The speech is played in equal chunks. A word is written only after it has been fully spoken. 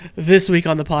This week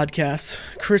on the podcast,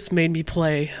 Chris made me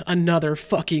play another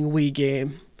fucking Wii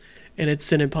game, and it's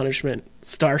Sin and Punishment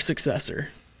Star Successor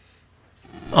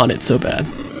on It's So Bad.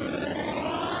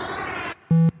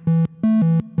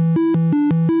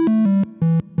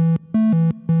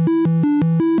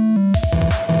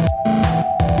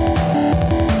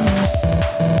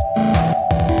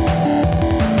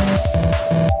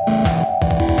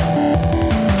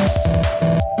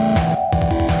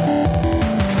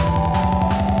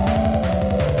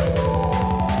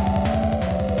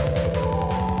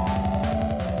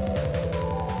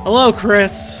 Hello,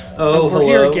 Chris. Oh, We're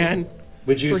here again.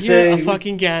 Would you We're say here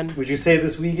fucking again. Would you say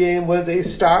this Wii game was a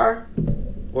star,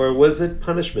 or was it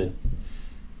punishment,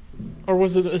 Or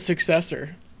was it a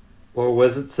successor? or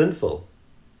was it sinful?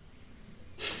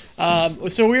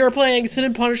 So we are playing Sin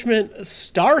and Punishment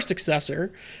Star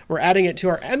Successor. We're adding it to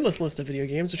our endless list of video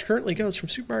games, which currently goes from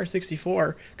Super Mario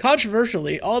 64,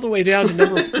 controversially, all the way down to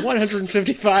number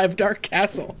 155, Dark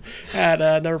Castle, at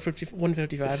number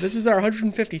 155. This is our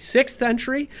 156th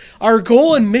entry. Our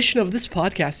goal and mission of this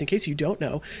podcast, in case you don't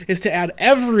know, is to add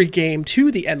every game to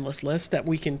the endless list that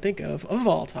we can think of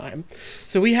all time.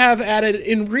 So we have added,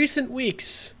 in recent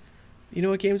weeks... You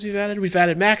know what games we've added? We've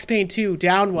added Max Payne 2,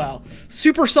 Downwell,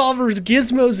 Super Solvers,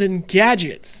 Gizmos and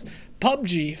Gadgets,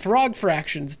 PUBG, Frog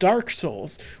Fractions, Dark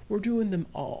Souls. We're doing them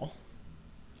all.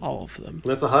 All of them.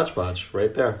 That's a hodgepodge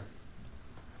right there.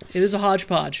 It is a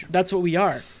hodgepodge. That's what we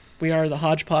are. We are the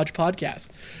Hodgepodge Podcast.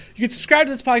 You can subscribe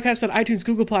to this podcast on iTunes,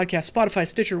 Google Podcasts, Spotify,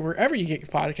 Stitcher, wherever you get your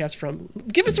podcasts from.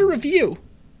 Give us a review.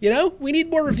 You know, we need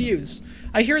more reviews.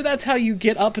 I hear that's how you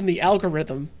get up in the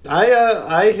algorithm.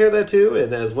 I hear that too,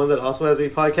 and as one that also has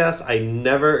a podcast, I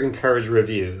never encourage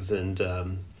reviews, and I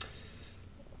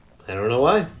don't know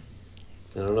why.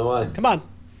 Come on.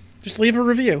 Just leave a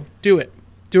review. Do it.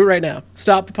 Do it right now.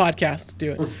 Stop the podcast.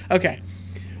 Do it. Okay.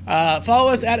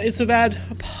 Follow us at It's So Bad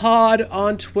Pod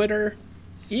on Twitter.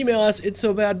 Email us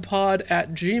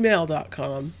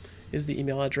itsobadpod@gmail.com is the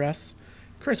email address.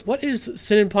 Chris, what is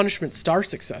Sin and Punishment Star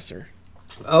Successor?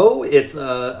 Oh, it's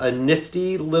a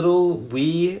nifty little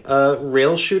Wii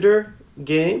rail shooter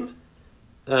game.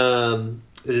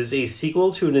 It is a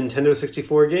sequel to a Nintendo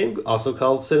 64 game, also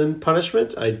called Sin and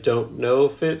Punishment. I don't know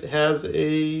if it has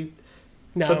a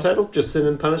subtitle, just Sin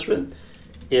and Punishment.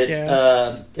 It's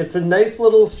a nice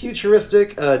little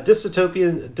futuristic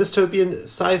dystopian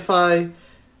sci-fi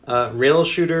rail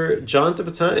shooter jaunt of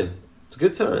a time. It's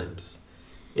good times.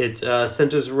 It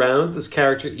centers around this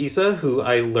character, Issa, who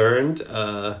I learned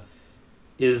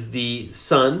is the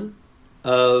son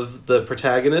of the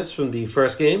protagonist from the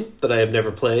first game that I have never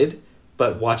played,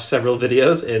 but watched several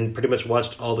videos and pretty much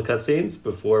watched all the cutscenes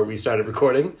before we started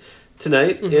recording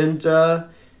tonight. Mm-hmm. And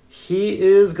he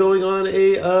is going on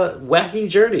a wacky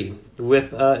journey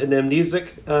with an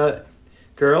amnesic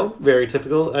girl, very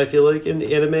typical, I feel like, in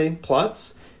anime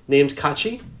plots, named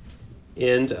Kachi.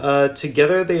 And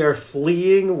together they are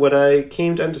fleeing what I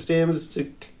came to understand was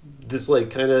this like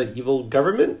kind of evil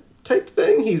government type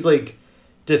thing. He's like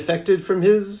defected from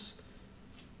his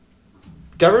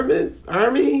government,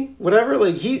 army, whatever.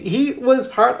 Like he was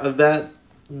part of that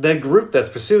group that's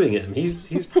pursuing him.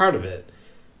 He's part of it.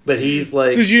 But he's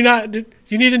like, you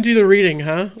need to do the reading,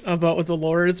 huh? About what the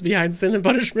lore is behind Sin and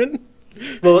Punishment?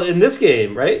 Well, in this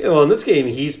game, right? Well, in this game,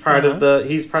 he's part of the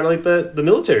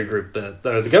military group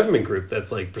or the government group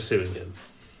that's like pursuing him.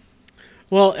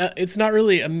 Well, it's not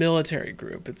really a military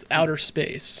group; it's outer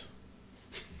space.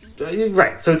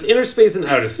 Right. So it's inner space and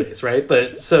outer space, right?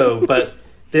 But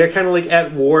they're kind of like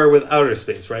at war with outer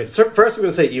space, right? So first, I'm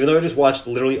going to say, even though I just watched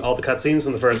literally all the cutscenes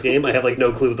from the first game, I have like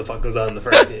no clue what the fuck goes on in the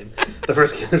first game. The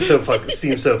first game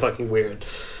seems so fucking weird,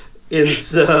 and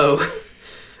so.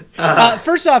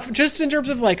 First off, just in terms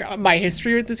of like my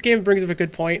history with this game, it brings up a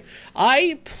good point.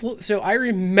 I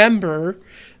remember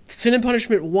Sin and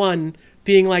Punishment 1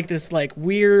 being like this like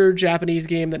weird Japanese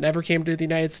game that never came to the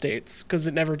United States because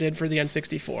it never did for the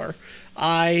N64.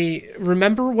 I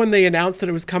remember when they announced that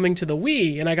it was coming to the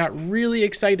Wii, and I got really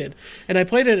excited. And I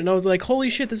played it, and I was like, holy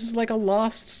shit, this is like a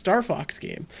lost Star Fox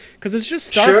game. Because it's just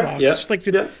Star Fox. Yeah, it's just like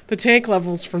the tank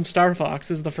levels from Star Fox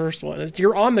is the first one.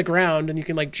 You're on the ground, and you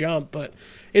can like jump, but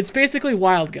it's basically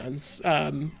Wild Guns,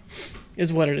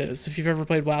 is what it is, if you've ever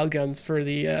played Wild Guns for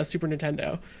the Super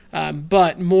Nintendo.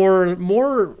 But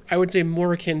more, I would say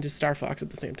more akin to Star Fox at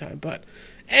the same time. But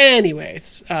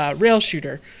anyways, rail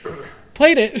shooter.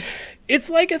 Played it. It's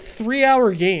like a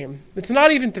 3-hour game. It's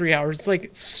not even 3 hours. It's like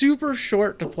super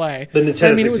short to play. The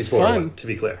Nintendo 64 it was fun. One, to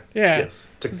be clear. Yeah. Yes.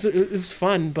 It was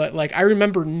fun, but like I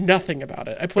remember nothing about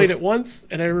it. I played it once,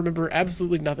 and I remember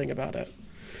absolutely nothing about it.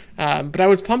 But I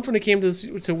was pumped when it came to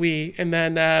Wii, and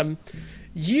then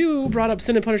you brought up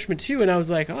Sin and Punishment 2, and I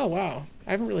was like, oh, wow.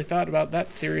 I haven't really thought about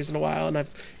that series in a while, and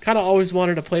I've kind of always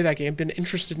wanted to play that game, been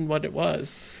interested in what it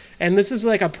was. And this is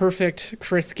like a perfect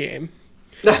Chris game.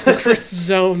 The Chris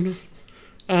zone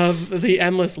of the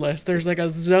Endless List. There's like a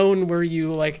zone where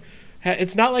you like,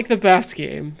 it's not like the best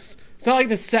games. It's not like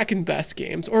the second best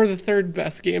games or the third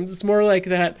best games. It's more like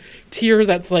that tier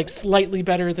that's like slightly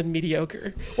better than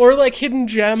mediocre, or like hidden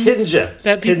gems. Hidden gems.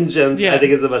 Hidden gems. Yeah. I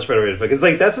think is a much better way to put it, because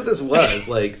like that's what this was.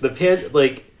 Like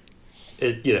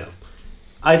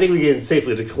I think we can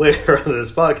safely declare on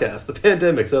this podcast the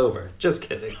pandemic's over. Just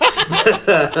kidding.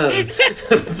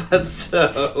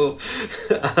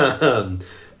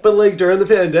 But like during the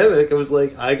pandemic, I was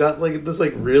like, I got like this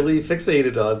like really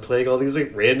fixated on playing all these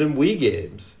like random Wii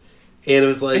games. And it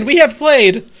was like... And we have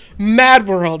played Mad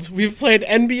World. We've played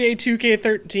NBA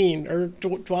 2K13 or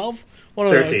 12? One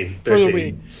of 13, those. For the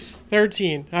Wii.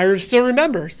 13. I still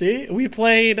remember. See? We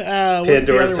played...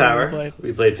 Pandora's Tower.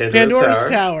 We played Pandora's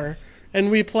Tower.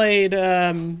 And we played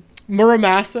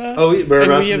Muramasa. Oh,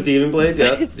 Muramasa the Demon Blade?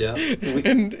 Yeah.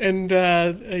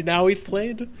 And now we've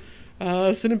played...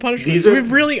 Sin and Punishment. We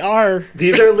really are.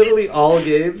 These are literally all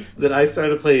games that I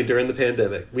started playing during the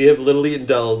pandemic. We have literally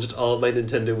indulged all of my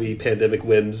Nintendo Wii pandemic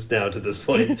whims now to this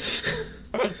point.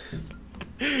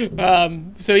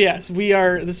 So yes, we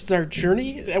are. This is our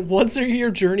journey, a once-a-year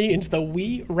journey into the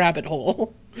Wii rabbit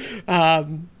hole.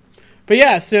 But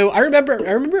yeah, so I remember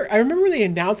when they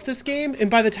announced this game,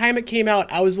 and by the time it came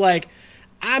out, I was like,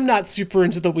 I'm not super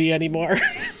into the Wii anymore.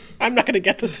 I'm not going to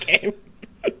get this game.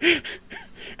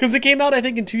 Because it came out, I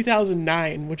think, in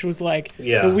 2009, which was like, the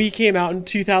Wii came out in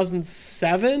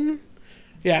 2007.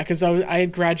 Yeah, because I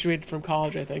had graduated from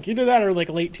college, I think. Either that or like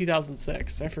late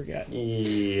 2006. I forget.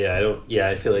 Yeah,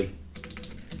 I feel like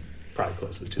probably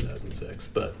close to 2006,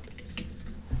 but...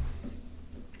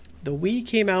 The Wii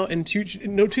came out in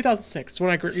 2006, when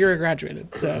I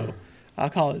graduated, so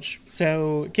college.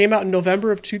 So it came out in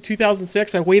November of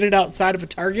 2006. I waited outside of a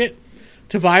Target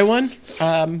to buy one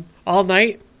all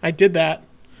night. I did that.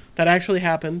 That actually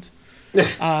happened.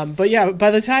 But yeah, by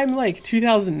the time like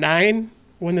 2009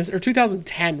 or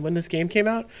 2010 when this game came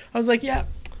out, I was like, yeah,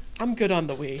 I'm good on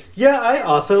the Wii. Yeah, I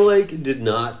also like did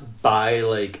not buy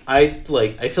I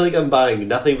feel like I'm buying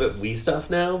nothing but Wii stuff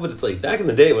now, but it's like back in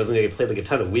the day it wasn't like I played like a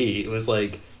ton of Wii. It was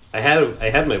like I had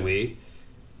my Wii.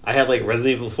 I had like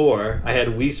Resident Evil 4, I had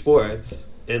Wii Sports,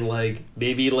 and like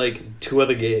maybe like 2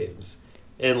 other games.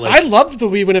 And like, I loved the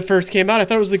Wii when it first came out. I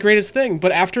thought it was the greatest thing.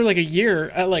 But after like a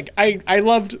year, I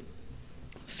loved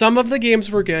some of the games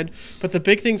were good, but the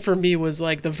big thing for me was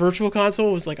like the Virtual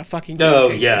Console was like a fucking game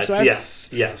changer. Yeah, so I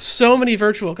have so many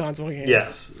Virtual Console games.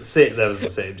 Yes, that was the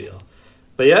same deal.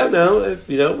 But yeah, no,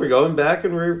 we're going back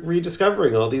and we're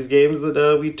rediscovering all these games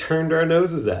that we turned our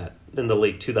noses at in the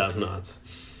late 2000s.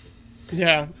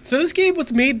 Yeah. So this game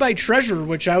was made by Treasure,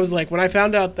 which I was like, when I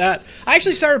found out that, I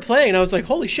actually started playing, and I was like,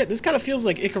 holy shit, this kind of feels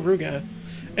like Ikaruga.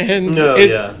 And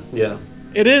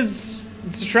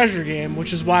it's a Treasure game,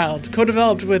 which is wild.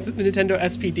 Co-developed with Nintendo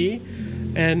SPD,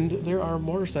 and there are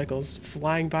motorcycles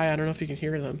flying by. I don't know if you can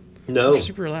hear them. No. They're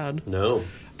super loud. No.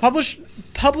 Published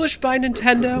by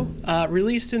Nintendo,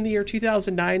 released in the year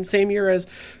 2009, same year as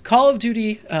Call of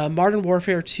Duty, Modern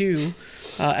Warfare 2,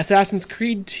 Assassin's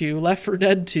Creed 2, Left 4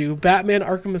 Dead 2, Batman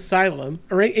Arkham Asylum,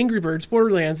 Angry Birds,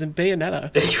 Borderlands, and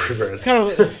Bayonetta. Angry Birds.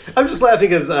 I'm just laughing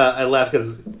because I laugh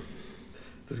because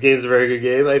this game's a very good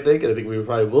game, I think. And I think we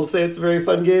probably will say it's a very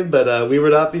fun game, but we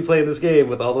would not be playing this game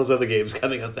with all those other games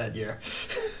coming out that year.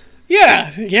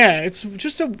 Yeah, it's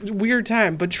just a weird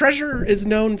time. But Treasure is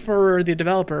known for the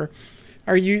developer.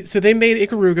 So they made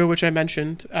Ikaruga, which I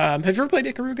mentioned. Have you ever played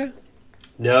Ikaruga?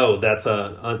 No, that's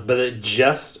but it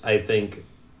just, I think,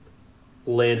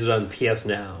 landed on PS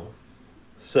Now.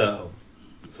 So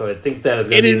I think that is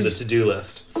going to be in the to-do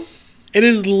list. It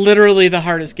is literally the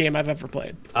hardest game I've ever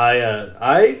played.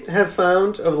 I have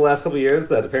found over the last couple of years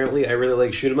that apparently I really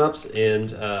like shoot 'em ups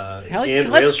and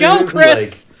let's go,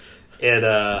 Chris. And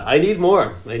I need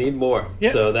more.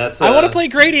 Yep. So that's. I want to play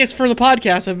Gradius for the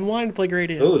podcast. I've been wanting to play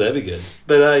Gradius. Oh, that'd be good.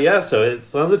 But so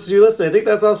it's on the to-do list, and I think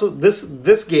that's also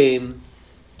this game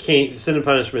Sin and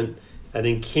Punishment. I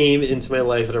think came into my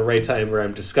life at a right time where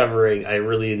I'm discovering I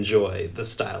really enjoy the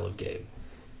style of game.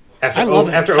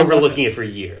 After overlooking it for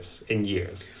years and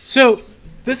years. So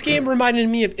this game reminded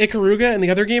me of Ikaruga, and the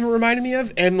other game it reminded me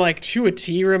of, and like to a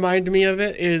T reminded me of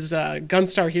it, is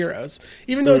Gunstar Heroes.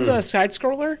 Even though it's a side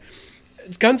scroller,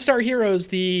 it's Gunstar Heroes.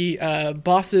 The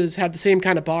bosses had the same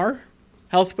kind of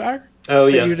health bar. Oh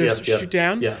yeah, you just shoot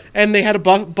down. Yeah, and they had a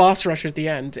boss rush at the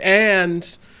end,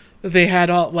 and they had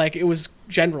it was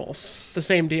generals. The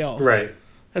same deal. Right.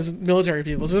 as military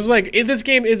people. So it's like this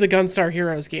game is a Gunstar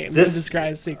Heroes game in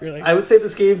disguise secretly. I would say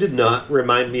this game did not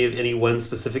remind me of any one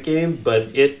specific game, but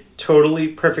it totally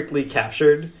perfectly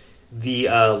captured the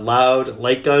loud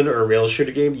light gun or rail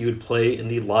shooter game you would play in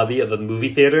the lobby of a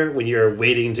movie theater when you're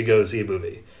waiting to go see a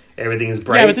movie. Everything is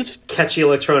bright, catchy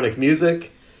electronic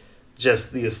music.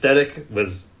 Just the aesthetic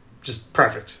was just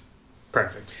perfect.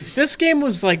 This game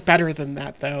was like better than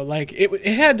that though. Like it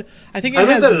had, I think it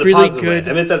has really good.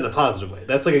 I meant that in a positive way.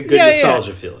 That's like a good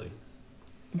nostalgia feeling.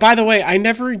 By the way, I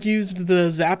never used the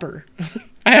zapper.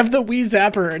 I have the Wii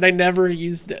zapper and I never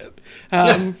used it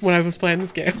when I was playing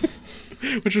this game.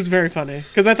 Which was very funny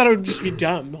because I thought it would just be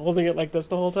dumb holding it like this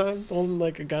the whole time, holding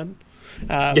like a gun.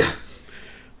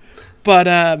 But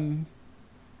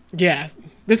yeah, I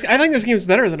think this game is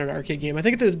better than an arcade game. I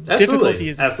think the difficulty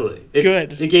is good.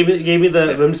 It gave me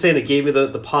the. I'm saying it gave me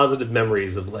the positive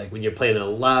memories of like when you're playing a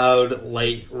loud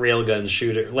light gun or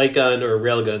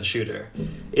railgun shooter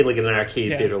in like an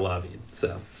arcade theater lobby.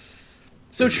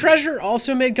 So Treasure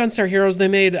also made Gunstar Heroes. They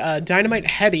made Dynamite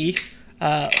Headdy.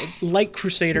 Light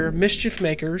Crusader, Mischief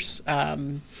Makers,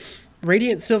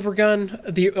 Radiant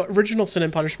Silvergun, the original Sin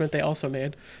and Punishment they also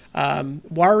made,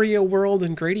 Wario World,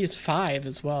 and Gradius 5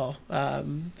 as well.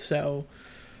 So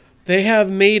they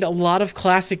have made a lot of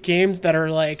classic games that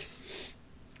are like,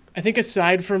 I think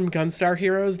aside from Gunstar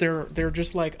Heroes, they're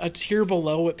just like a tier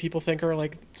below what people think are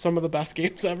like some of the best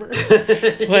games ever.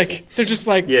 Like they're just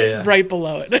like right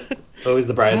below it. Always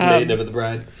the bridesmaid, never the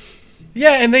bride.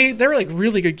 Yeah, and they're like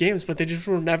really good games, but they just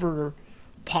were never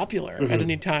popular at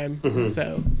any time.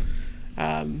 So,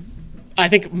 I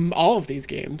think all of these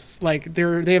games, like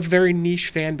they have very niche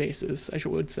fan bases, I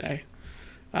would say,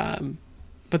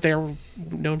 but they are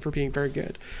known for being very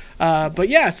good. But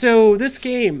yeah, so this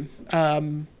game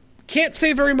can't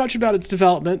say very much about its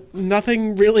development.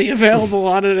 Nothing really available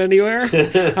on it anywhere.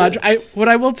 What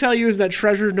I will tell you is that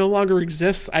Treasure no longer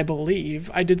exists. I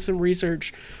believe I did some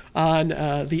research on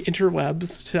the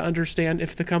interwebs to understand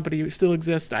if the company still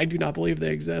exists. I do not believe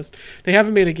they exist. They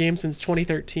haven't made a game since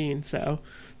 2013, so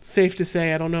it's safe to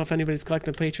say I don't know if anybody's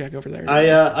collecting a paycheck over there.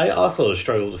 I also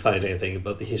struggled to find anything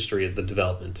about the history of the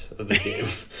development of the game.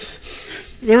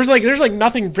 there's like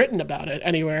nothing written about it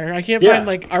anywhere. I can't find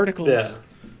like articles.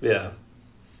 Yeah.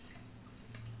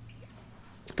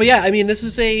 But yeah, I mean, this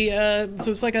is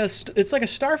so it's like a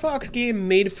Star Fox game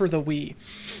made for the Wii,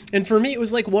 and for me, it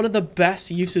was like one of the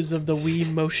best uses of the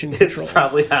Wii motion controls. It's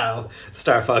probably how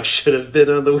Star Fox should have been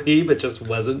on the Wii, but just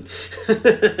wasn't.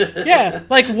 Yeah,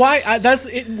 like why? That's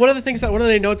it, one of the things that one of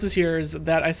the notes is here is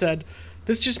that I said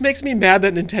this just makes me mad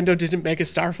that Nintendo didn't make a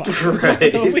Star Fox right.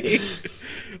 the Wii.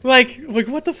 Like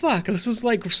what the fuck? This was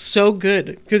like so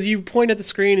good because you point at the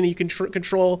screen and you can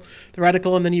control the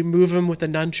reticle, and then you move them with the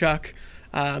nunchuck.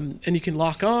 And you can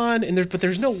lock on, but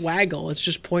there's no waggle. It's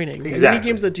just pointing. Exactly. Any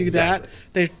games that do that,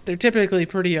 they're typically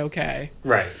pretty okay.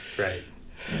 Right.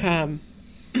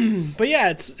 But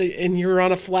yeah, and you're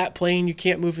on a flat plane. You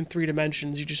can't move in 3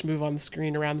 dimensions. You just move on the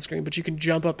screen, around the screen. But you can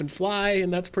jump up and fly,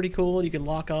 and that's pretty cool. And you can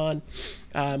lock on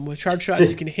with charge shots.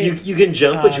 You can hit. You can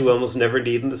jump, which you almost never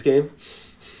need in this game.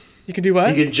 You can do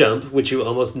what? You can jump, which you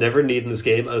almost never need in this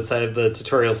game outside of the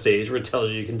tutorial stage where it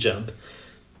tells you can jump.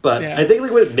 But I think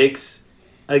like what it makes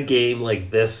a game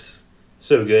like this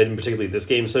so good, and particularly this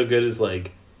game so good, is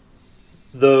like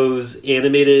those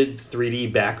animated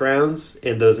 3D backgrounds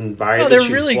and those environments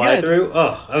you really fly good. through.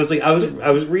 Oh, I was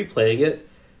replaying it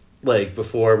like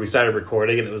before we started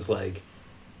recording, and it was like,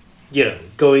 you know,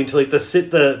 going to like the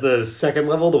second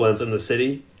level, the ones in the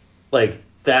city, like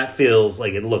that feels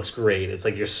like it looks great. It's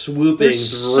like you're swooping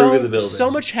through the building. So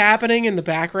much happening in the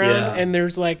background, and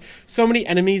there's like so many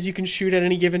enemies you can shoot at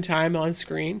any given time on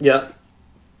screen. Yeah.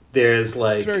 There's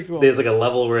like cool. There's like a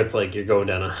level where it's like you're going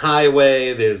down a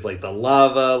highway. There's like the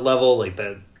lava level, like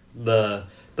the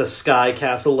sky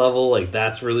castle level. Like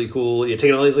that's really cool. You're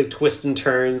taking all these like twists and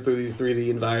turns through these 3D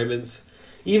environments.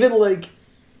 Even like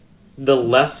the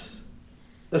less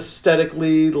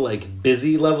aesthetically like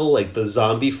busy level, like the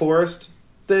zombie forest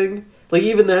thing. Like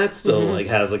even that still like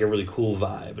has like a really cool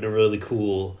vibe and a really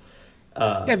cool.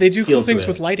 They do cool things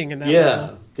with lighting in that.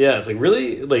 level. Yeah. It's like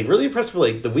really impressive.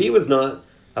 Like the Wii was not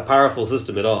a powerful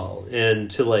system at all, and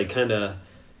to like kind of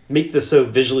make this so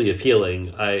visually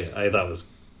appealing, I thought was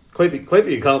quite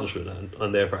the accomplishment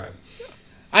on their part.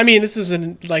 I mean, this is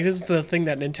the thing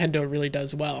that Nintendo really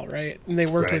does well, right? And they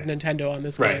worked with Nintendo on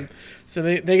this game, so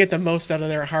they get the most out of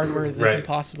their hardware they can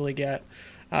possibly get,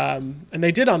 and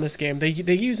they did on this game. They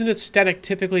use an aesthetic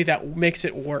typically that makes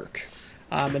it work.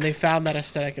 And they found that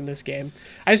aesthetic in this game.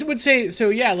 I would say, so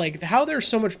yeah, like how there's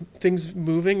so much things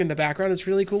moving in the background is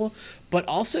really cool, but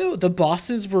also the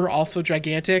bosses were also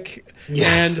gigantic.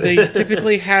 Yes. And they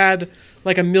typically had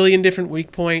like a million different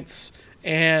weak points,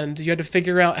 and you had to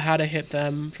figure out how to hit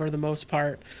them for the most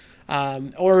part.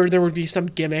 Or there would be some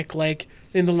gimmick like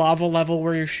in the lava level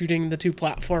where you're shooting the two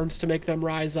platforms to make them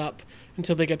rise up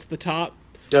until they get to the top.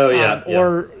 Oh yeah,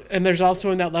 And there's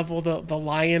also in that level the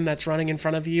lion that's running in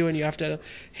front of you, and you have to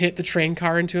hit the train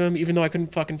car into him. Even though I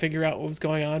couldn't fucking figure out what was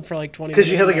going on for like 20 minutes.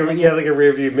 Because you have like a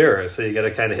rear view mirror, so you got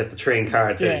to kind of hit the train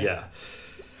car to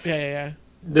Yeah.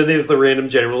 Then there's the random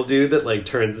general dude that like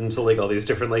turns into like all these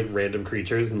different like random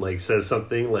creatures and like says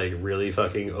something like really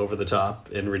fucking over the top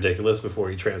and ridiculous before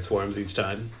he transforms each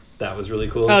time. That was really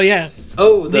cool. Oh yeah.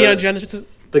 Oh, Neon Genesis.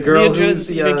 The girl Neon who's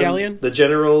Genesis Evangelion? the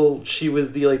general, she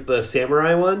was the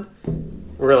samurai one.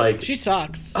 Where like she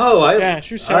sucks. Oh,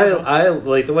 she was terrible. I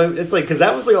like the one. It's like because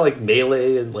that one's like all like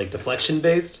melee and like deflection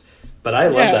based. But I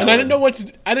love that. And one. I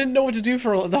didn't know what to do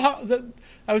for the.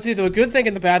 I would say the good thing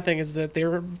and the bad thing is that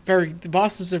the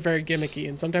bosses are very gimmicky,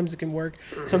 and sometimes it can work,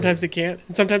 sometimes it can't,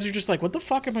 and sometimes you're just like, what the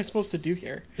fuck am I supposed to do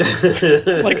here?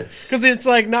 Like, because it's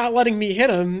like not letting me hit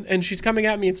him, and she's coming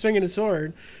at me and swinging a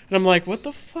sword, and I'm like, what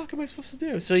the fuck am I supposed to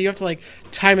do? So you have to like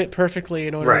time it perfectly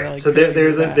in order to like. So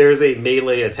there's a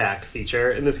melee attack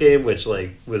feature in this game, which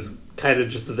like was kind of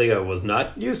just the thing I was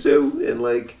not used to in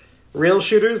like rail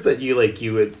shooters, that you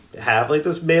would have like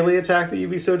this melee attack that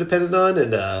you'd be so dependent on,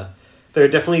 and there are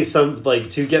definitely some, like,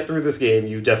 to get through this game,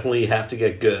 you definitely have to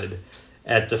get good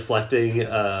at deflecting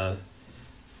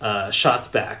shots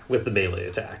back with the melee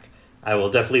attack. I will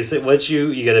definitely say, once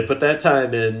you got to put that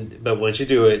time in, but once you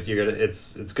do it,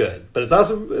 it's good. But it's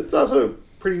also a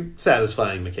pretty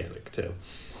satisfying mechanic too.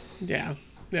 Yeah.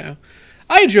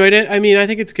 I enjoyed it. I mean, I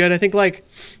think it's good. I think like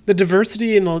the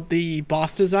diversity in the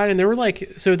boss design, and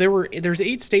there's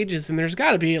 8 stages, and there's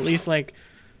got to be at least like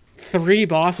 3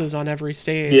 bosses on every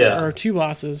stage, or 2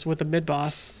 bosses with a mid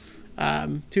boss,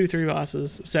 2-3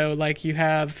 bosses. So like you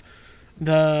have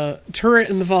the turret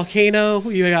in the volcano,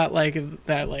 you got like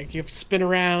that, like you have to spin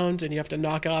around and you have to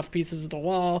knock off pieces of the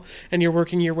wall, and you're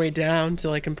working your way down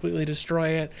to like completely destroy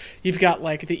it. You've got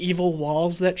like the evil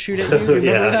walls that shoot at you. Remember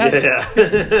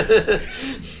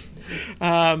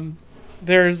that?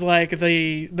 There's like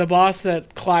the boss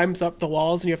that climbs up the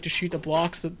walls, and you have to shoot the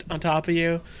blocks on top of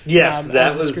you. Yes,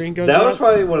 that was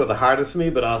probably one of the hardest for me,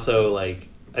 but also like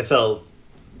I felt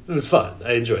it was fun.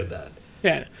 I enjoyed that.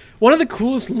 Yeah. One of the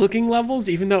coolest looking levels,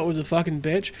 even though it was a fucking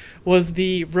bitch, was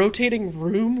the rotating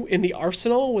room in the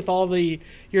arsenal with all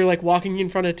you're like walking in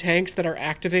front of tanks that are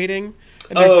activating.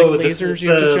 And there's like lasers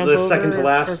you have to jump over. The second to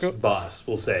last boss,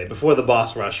 we'll say, before the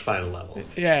boss rush final level.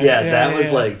 That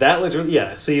was like, that looks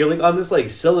really, so you're like on this like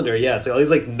cylinder, it's like all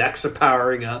these like mechs are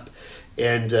powering up,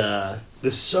 and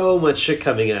there's so much shit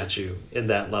coming at you in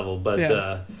that level, but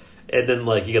and then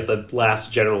like you got the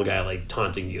last general guy like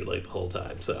taunting you like the whole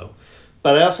time, so.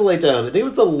 But I also liked, I think it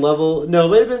was the level, no, it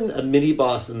might have been a mini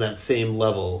boss in that same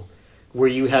level, where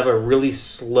you have a really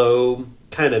slow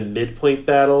kind of midpoint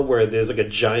battle where there's like a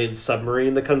giant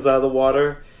submarine that comes out of the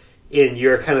water, and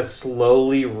you're kind of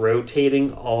slowly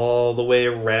rotating all the way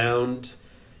around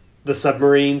the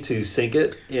submarine to sink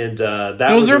it, and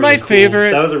those are my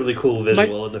favorite. That was a really cool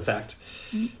visual and effect.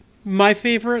 My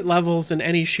favorite levels in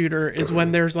any shooter is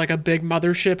when there's like a big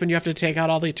mothership and you have to take out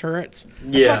all the turrets.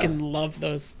 I fucking love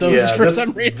those for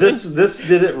some reason. This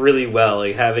did it really well,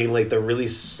 like having like the really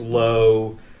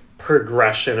slow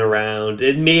progression around.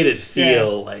 It made it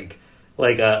feel like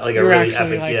a really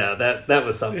epic. Like, that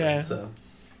was something. Yeah. So.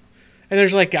 And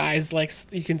there's like guys like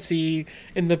you can see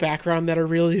in the background that are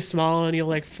really small, and you'll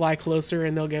like fly closer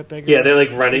and they'll get bigger. Yeah, they're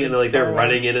like running and they're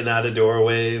running in and out of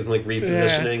doorways and like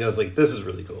repositioning. Yeah. I was like, this is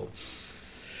really cool.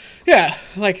 Yeah,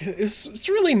 like it's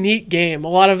a really neat game. A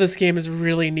lot of this game is a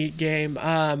really neat game.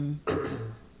 I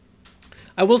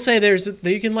will say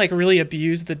you can like really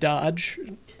abuse the dodge.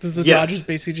 Because the dodge is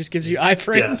basically just gives you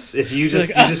iframes. Yes, if you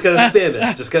just gotta spam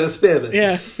it. Just gotta spam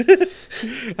it.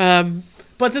 Yeah.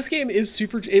 But this game is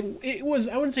it was,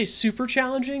 I wouldn't say super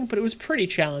challenging, but it was pretty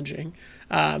challenging.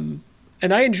 And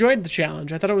I enjoyed the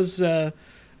challenge. I thought it was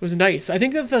nice. I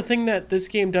think that the thing that this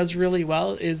game does really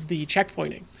well is the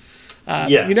checkpointing.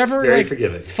 Yes, you never very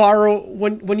forgiving.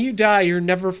 When you die, you're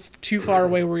never too far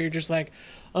away where you're just like,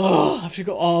 oh, I have to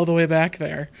go all the way back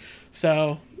there.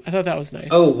 So I thought that was nice.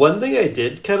 Oh, one thing I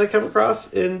did kind of come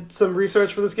across in some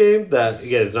research for this game that,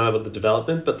 again, is not about the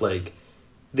development, but like,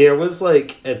 there was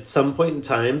like at some point in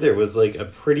time there was like a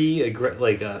pretty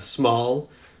a small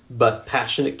but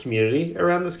passionate community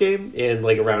around this game, and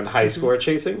like around high score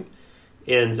chasing,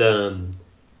 and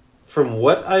from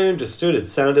what I understood, it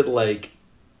sounded like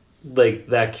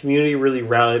that community really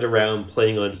rallied around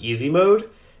playing on easy mode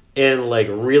and like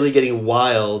really getting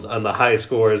wild on the high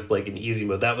scores like in easy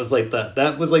mode. That was like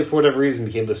for whatever reason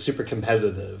became the super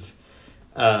competitive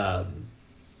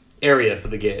area for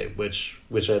the game, which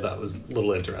I thought was a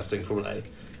little interesting from what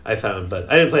I found.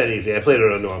 But I didn't play it easy. I played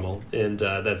it on normal, and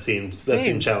that seemed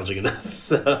challenging enough.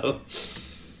 So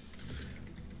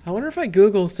I wonder if I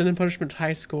Google Sin and Punishment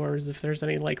high scores, if there's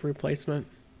any like replacement.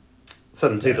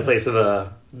 Something to take the place of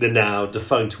the now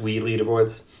defunct Wii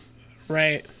leaderboards.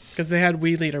 Right, because they had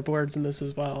Wii leaderboards in this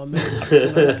as well, and they're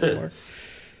obviously not anymore.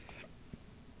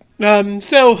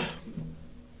 So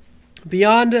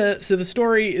beyond, so the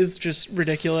story is just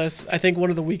ridiculous. I think one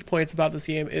of the weak points about this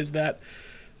game is that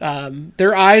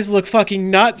their eyes look fucking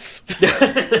nuts.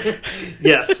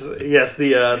 yes.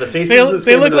 The faces in this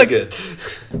game look like good.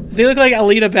 They look like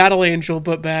Alita Battle Angel,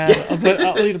 but bad. But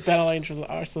Alita Battle Angel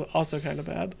is also kind of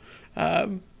bad.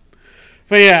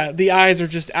 But yeah, the eyes are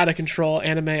just out of control,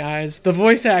 anime eyes. The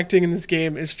voice acting in this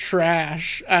game is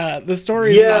trash. The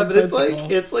story is nonsensical.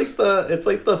 But it's like the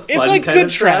fun it's like kind good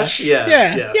of trash.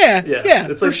 Yeah.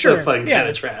 It's like sure. the fun kind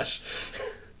of trash.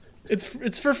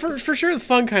 It's for sure the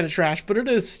fun kind of trash, but it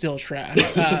is still trash.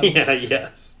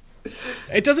 Yes.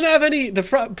 It doesn't have any. The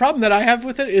problem that I have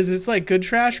with it is it's like good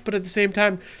trash, but at the same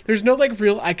time, there's no like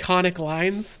real iconic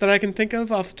lines that I can think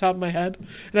of off the top of my head.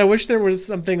 And I wish there was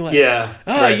something like,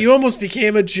 right. You almost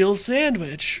became a Jill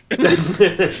sandwich.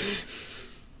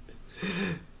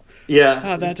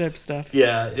 Yeah. That type of stuff.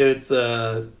 Yeah, it's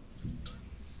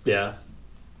yeah.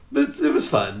 But it was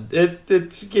fun.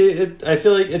 It I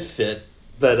feel like it fit,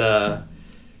 but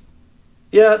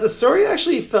yeah, the story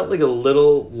actually felt like a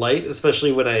little light,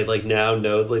 especially when I like now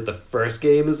know like the first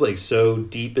game is like so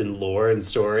deep in lore and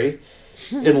story.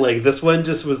 And like this one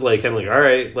just was like I'm like, all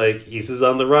right, like Issa's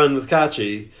on the run with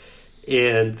Kachi,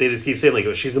 and they just keep saying like,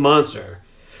 oh, she's a monster.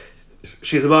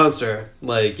 She's a monster.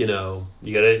 Like, you know,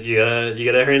 you gotta hand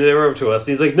it over to us. And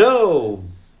he's like, no.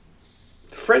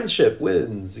 Friendship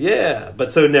wins. Yeah.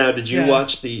 But so now have you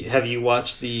watched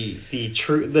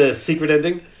the secret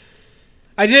ending?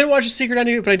 I didn't watch the secret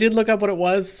ending, but I did look up what it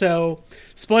was. So,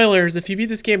 spoilers, if you beat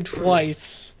this game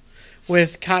twice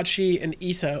with Kachi and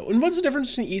Issa, and what's the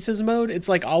difference between Issa's mode? It's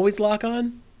like always lock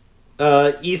on?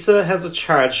 Issa has a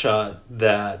charge shot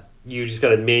that you just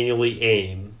gotta manually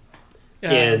aim.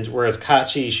 And whereas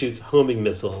Kachi shoots homing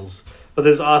missiles. But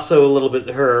there's also a little bit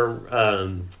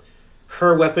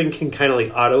her weapon can kind of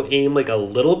like auto aim like a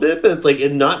little bit, but like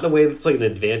not in a way that's like an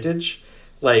advantage.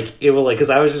 Like it will, like, because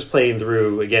I was just playing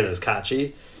through again as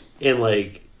Kachi, and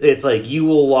like it's like you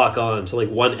will lock on to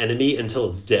like one enemy until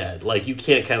it's dead. Like you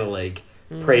can't kind of like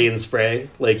pray and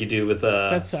spray like you do with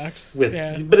that sucks. But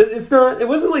it's not. It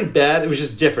wasn't like bad. It was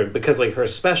just different because like her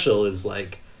special is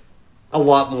like a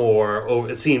lot more.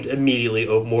 It seemed immediately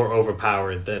more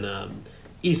overpowered than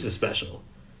Issa's special.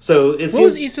 So what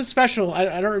was Issa's special?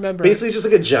 I don't remember. Basically, just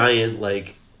like a giant,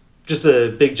 like just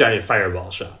a big giant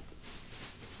fireball shot.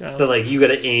 Oh. That like you got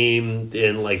to aim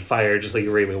and like fire just like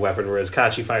a regular weapon, whereas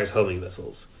Kachi fires homing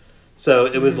missiles. So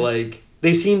it was like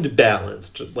they seemed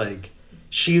balanced. Like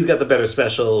she's got the better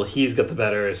special, he's got the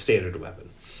better standard weapon.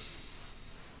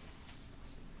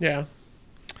 Yeah.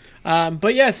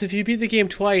 But yes, if you beat the game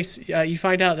twice, you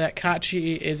find out that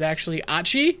Kachi is actually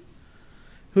Achi,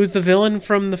 who's the villain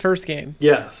from the first game.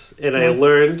 Yes, and I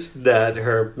learned that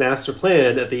her master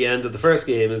plan at the end of the first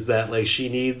game is that like she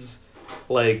needs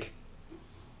like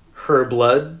her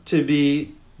blood to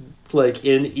be like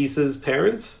in Issa's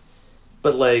parents,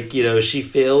 but like, you know, she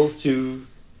fails to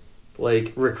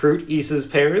like recruit Issa's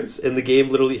parents, and the game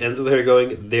literally ends with her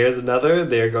going, there's another,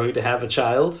 they're going to have a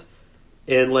child.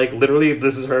 And like literally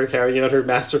this is her carrying out her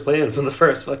master plan from the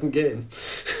first fucking game.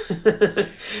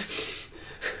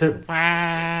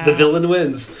 Wow. The villain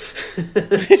wins.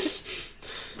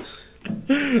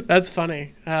 That's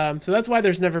funny. So that's why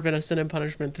there's never been a Sin and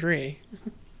Punishment 3.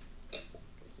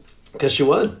 Because she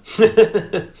won.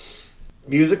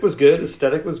 Music was good.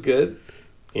 Aesthetic was good.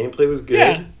 Gameplay was good.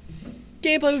 Yeah.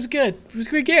 Gameplay was good. It was a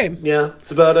good game. Yeah.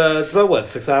 It's about what,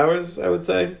 6 hours, I would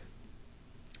say?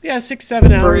 Yeah,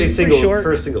 6-7 hours.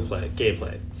 For a single play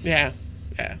gameplay. Yeah.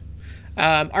 Yeah.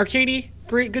 Arcadey,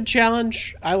 good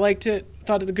challenge. I liked it.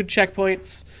 Thought of the good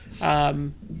checkpoints.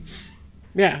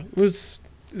 Yeah, it was.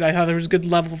 I thought there was good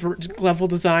level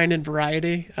design and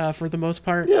variety for the most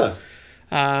part. Yeah.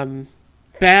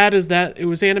 Bad is that it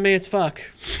was anime as fuck.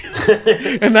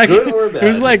 And that, good or bad? It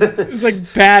was like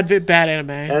bad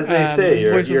anime. As they say,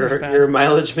 your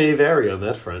mileage may vary on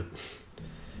that front.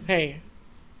 Hey,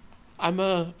 I'm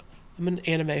an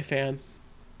anime fan.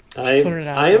 I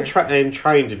am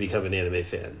trying to become an anime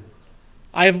fan.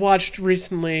 I have watched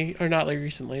recently, or not like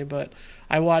recently, but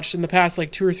I watched in the past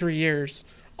like 2 or 3 years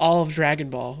all of Dragon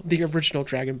Ball, the original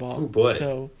Dragon Ball. Oh boy.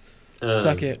 So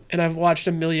suck it. And I've watched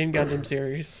a million Gundam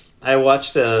series. I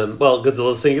watched,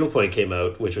 Godzilla Singular Point came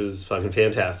out, which was fucking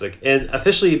fantastic. And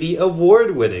officially the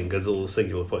award-winning Godzilla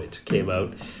Singular Point came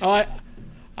out. Oh,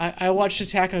 I watched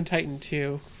Attack on Titan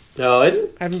too. No, I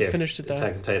haven't finished it though.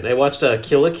 Attack on Titan. I watched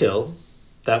Kill la Kill.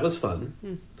 That was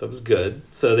fun. That was good.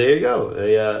 So there you go.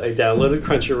 I downloaded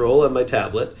Crunchyroll on my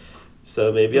tablet.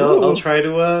 So maybe I'll try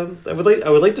to. I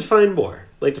would like to find more.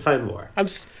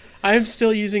 I am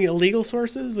still using illegal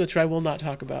sources, which I will not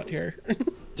talk about here.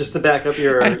 Just to back up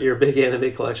your big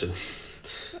anime collection.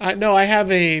 No, I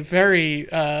have a very,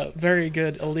 very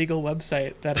good illegal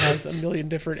website that has a million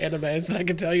different animes that I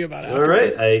can tell you about afterwards. All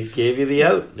right, I gave you the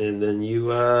out, and then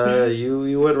you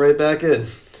you went right back in.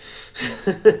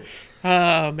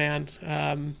 Oh man.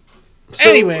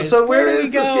 Anyways, so where is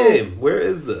this game? Where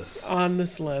is this on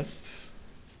this list?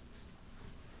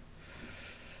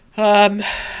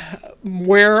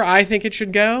 Where I think it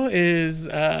should go is,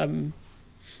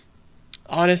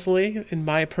 honestly, in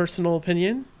my personal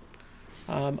opinion,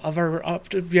 of our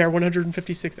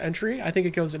 156th entry, I think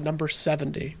it goes at number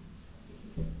 70.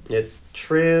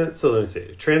 So let me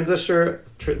see. Transistor.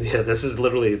 This is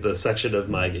literally the section of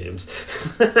my games.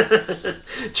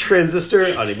 Transistor,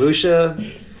 Onimusha,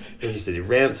 Ninja City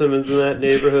Ransom is in that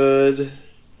neighborhood.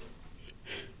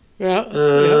 Yeah.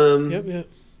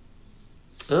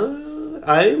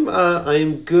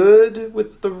 I'm good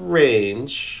with the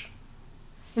range.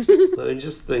 Let me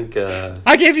just think.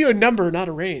 I gave you a number, not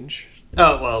a range.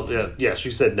 Oh well, yeah, yes,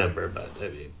 you said number, but I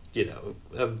mean,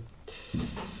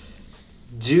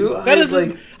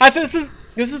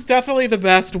 This is definitely the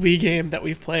best Wii game that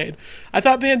we've played. I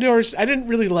didn't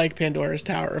really like Pandora's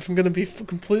Tower. If I'm going to be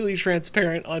completely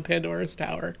transparent on Pandora's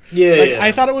Tower, yeah.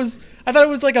 I thought it was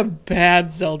like a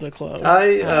bad Zelda clone.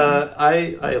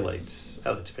 I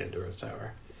liked Pandora's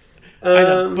Tower. I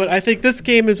know, but I think this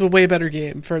game is a way better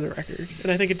game for the record,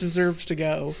 and I think it deserves to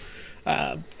go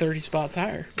 30 spots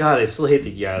higher. God, I still hate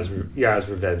that Yara's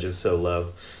Revenge is so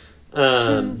low.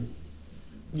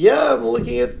 Yeah, I'm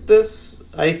looking at this.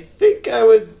 I think I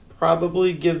would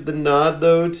probably give the nod,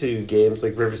 though, to games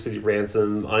like River City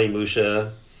Ransom,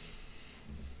 Onimusha.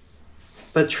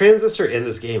 But Transistor and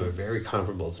this game are very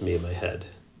comparable to me in my head.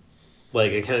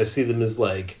 Like, I kind of see them as,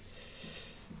 like,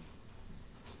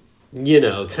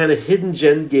 kind of hidden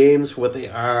gen games for what they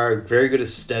are. Very good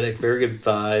aesthetic, very good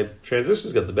vibe.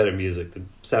 Transistor's got the better music. The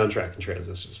soundtrack in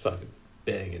Transistor's fucking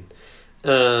banging.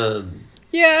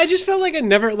 Yeah, I just felt like I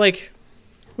never,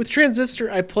 with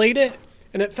Transistor, I played it,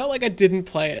 and it felt like I didn't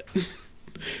play it.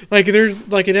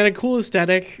 It had a cool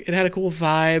aesthetic, it had a cool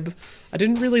vibe. I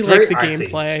didn't really like the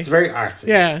gameplay. It's very artsy.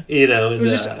 Yeah.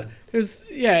 And,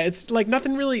 it's like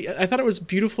nothing really. I thought it was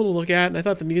beautiful to look at, and I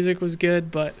thought the music was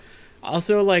good, but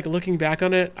also, looking back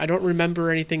on it, I don't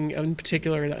remember anything in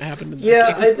particular that happened in that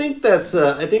game. I think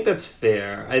that's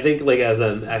fair. I think, as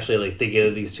I'm actually, thinking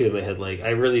of these two in my head, I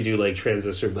really do like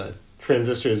Transistor, but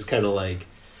Transistor is kind of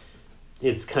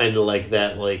it's kind of like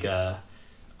that,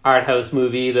 art house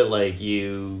movie that,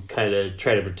 you kind of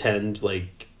try to pretend,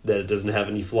 that it doesn't have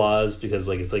any flaws because,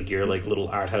 it's your, little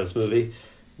art house movie.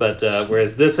 But,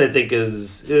 whereas this, I think,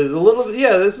 is a little bit,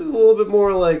 this is a little bit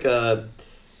more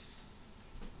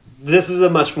this is a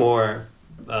much more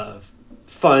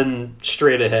fun,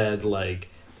 straight ahead,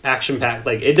 action packed.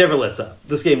 It never lets up.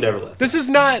 This game never lets up. This is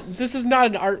not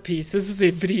an art piece. This is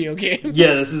a video game.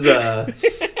 Yeah, this is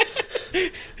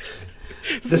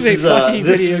this is a fucking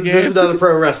video game. This is not a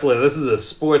pro wrestler. This is a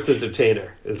sports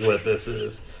entertainer. Is what this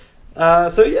is.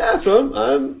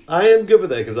 So I am good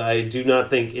with that because I do not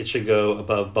think it should go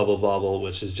above Bubble Bobble,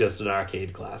 which is just an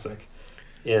arcade classic.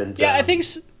 And I think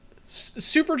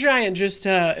Supergiant, just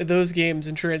those games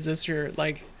in Transistor,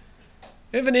 they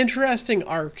have an interesting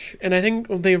arc, and I think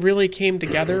they really came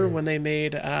together when they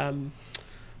made what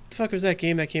the fuck was that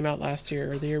game that came out last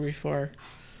year or the year before?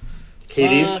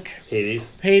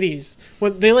 Hades.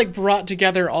 When they brought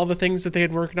together all the things that they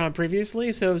had worked on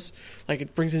previously, so it's,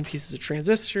 it brings in pieces of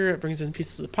Transistor, it brings in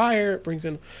pieces of Pyre, it brings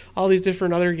in all these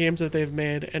different other games that they've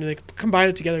made, and they combine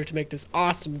it together to make this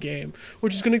awesome game,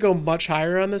 which is going to go much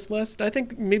higher on this list. I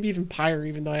think maybe even Pyre,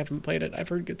 even though I haven't played it, I've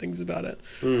heard good things about it.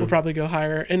 Will probably go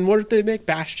higher. And what did they make?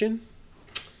 Bastion?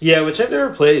 Yeah, which I've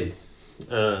never played.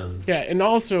 And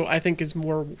also I think is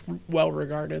more well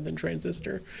regarded than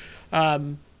Transistor.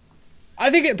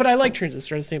 But I like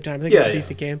Transistor at the same time. I think it's a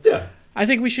decent game. Yeah. I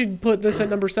think we should put this at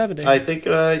number 70. I think,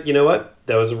 you know what?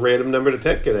 That was a random number to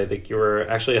pick, and I think you were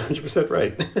actually 100%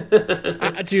 right.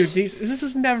 Dude, this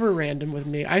is never random with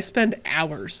me. I spend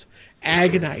hours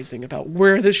agonizing about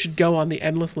where this should go on the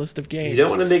endless list of games. You don't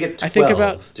want to make it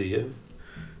 12, do you?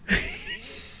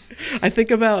 I think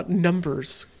about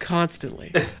numbers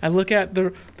constantly. I look at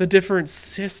the different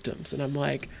systems, and I'm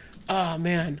like, oh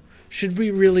man, should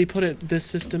we really put this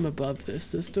system above this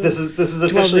system? This is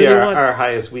officially our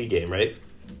highest Wii game, right?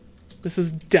 This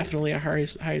is definitely our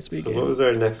highest Wii game. So what was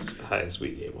our next highest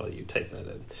Wii game? While you type that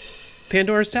in.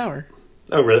 Pandora's Tower.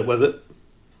 Oh, really? Was it?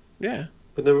 Yeah.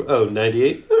 But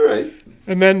 98? All right.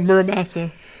 And then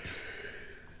Muramasa.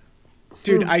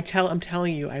 Dude, I'm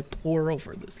telling you, I pour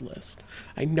over this list.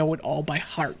 I know it all by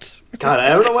heart. God, I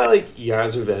don't know why like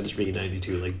Yara's Revenge being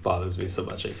 92 like bothers me so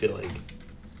much. I feel like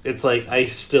it's like I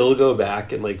still go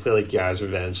back and like play like Yara's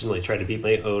Revenge and like try to beat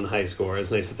my own high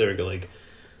scores, and I sit there and go like,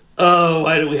 oh,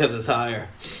 why do we have this higher?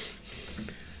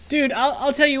 Dude,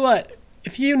 I'll tell you what.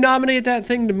 If you nominate that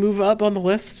thing to move up on the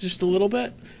list just a little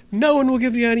bit, no one will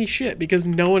give you any shit because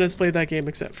no one has played that game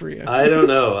except for you. I don't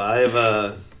know. I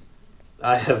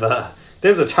have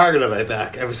there's a target on my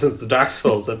back ever since the Dark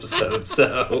Souls episode,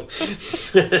 so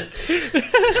I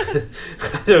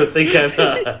don't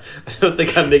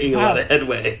think I'm making a lot of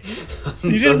headway.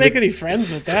 You didn't make any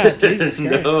friends with that. Jesus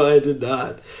Christ. No, I did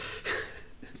not.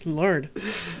 Lord.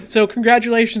 So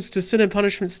congratulations to Sin and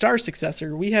Punishment Star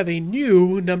Successor. We have a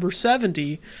new number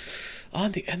 70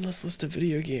 on the endless list of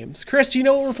video games. Chris, do you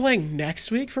know what we're playing next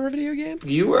week for a video game?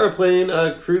 You are playing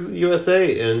Cruis'n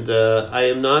USA, and I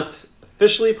am not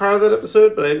officially part of that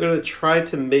episode, but I'm going to try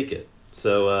to make it.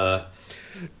 So,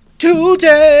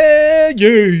 today,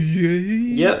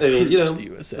 yeah. I mean, you know,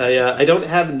 I don't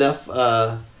have enough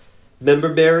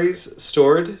member berries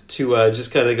stored to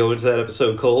just kind of go into that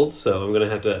episode cold. So I'm gonna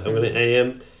have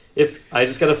to. If I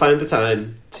just gotta find the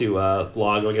time to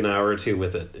log like an hour or two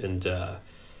with it, and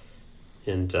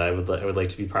I would like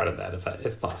to be part of that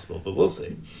if possible, but we'll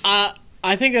see.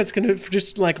 I think that's going to,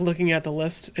 just like looking at the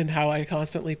list and how I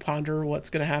constantly ponder what's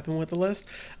going to happen with the list.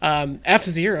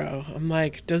 F-Zero, I'm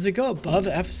like, does it go above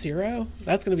F-Zero?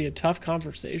 That's going to be a tough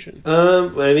conversation. I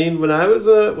mean, when I was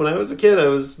a kid, I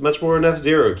was much more an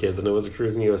F-Zero kid than I was a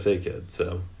Cruis'n USA kid.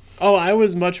 So. Oh, I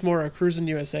was much more a Cruis'n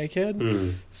USA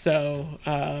kid. So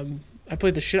I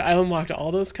played the shit. I unlocked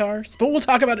all those cars, but we'll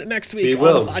talk about it next week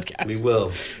on the podcast. We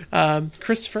will.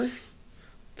 Christopher,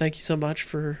 thank you so much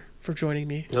for joining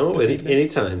me. No,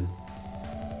 anytime.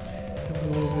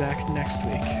 We'll be back next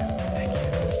week.